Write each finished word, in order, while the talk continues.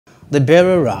The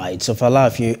burial rites of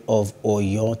Alaafin of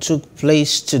Oyo took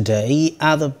place today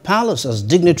at the palace as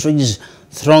dignitaries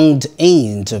thronged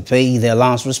in to pay their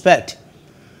last respect.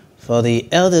 For the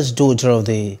eldest daughter of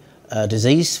the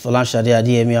deceased, Folashade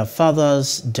Adeyemi, her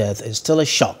father's death is still a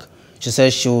shock. She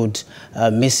says she would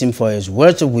miss him for his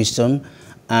words of wisdom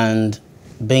and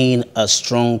being a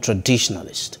strong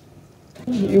traditionalist.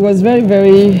 It was very,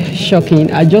 very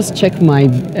shocking. I just checked my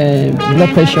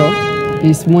blood pressure.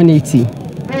 It's 180.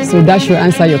 So that should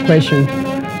answer your question.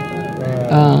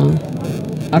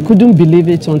 I couldn't believe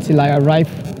it until I arrived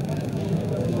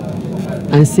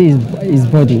and see his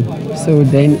body. So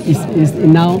then it's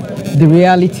now the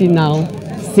reality now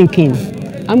sinking.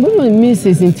 I'm going to miss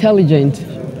his intelligence,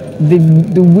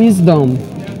 the wisdom,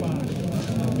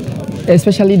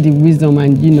 especially the wisdom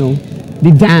and,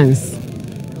 the dance.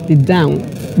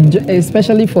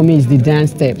 Especially for me, is the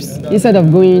dance steps. Instead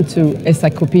of going to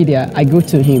encyclopedia, I go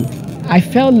to him. I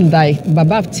felt like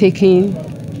Baba have taken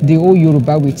the old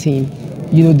Yoruba with him.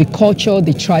 The culture,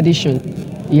 the tradition,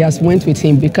 he has went with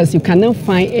him, because you cannot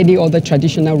find any other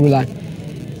traditional ruler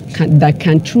that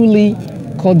can truly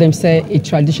call themselves a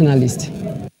traditionalist.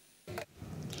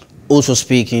 Also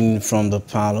speaking from the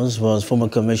palace was former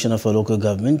Commissioner for Local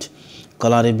Government,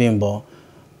 Kolade Bimbo,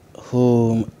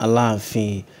 whom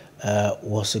Alaafin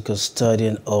was a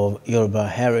custodian of Yoruba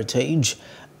heritage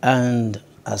and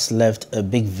has left a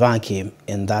big vacuum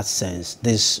in that sense.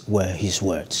 These were his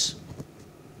words.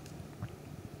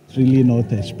 Really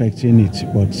not expecting it,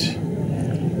 but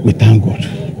we thank God.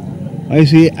 I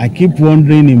see, I keep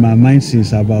wondering in my mind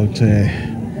since about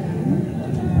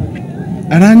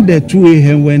around the 2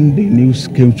 a.m. when the news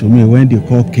came to me, when the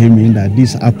call came in that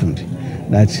this happened,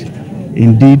 that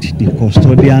indeed the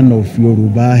custodian of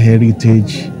Yoruba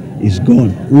heritage is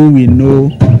gone. Who we know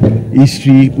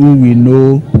history, who we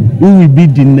know, who will be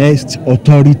the next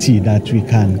authority that we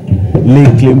can lay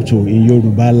claim to in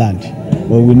Yoruba land.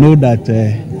 But we know that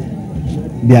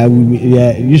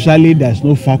usually there's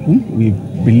no vacuum. We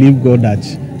believe God that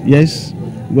yes,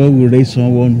 God will raise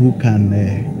someone who can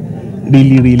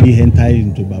really enter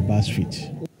into Baba's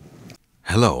feet.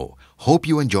 Hello. Hope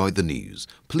you enjoyed the news.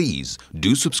 Please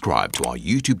do subscribe to our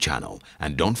YouTube channel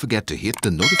and don't forget to hit the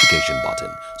notification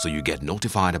button so you get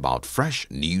notified about fresh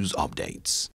news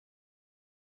updates.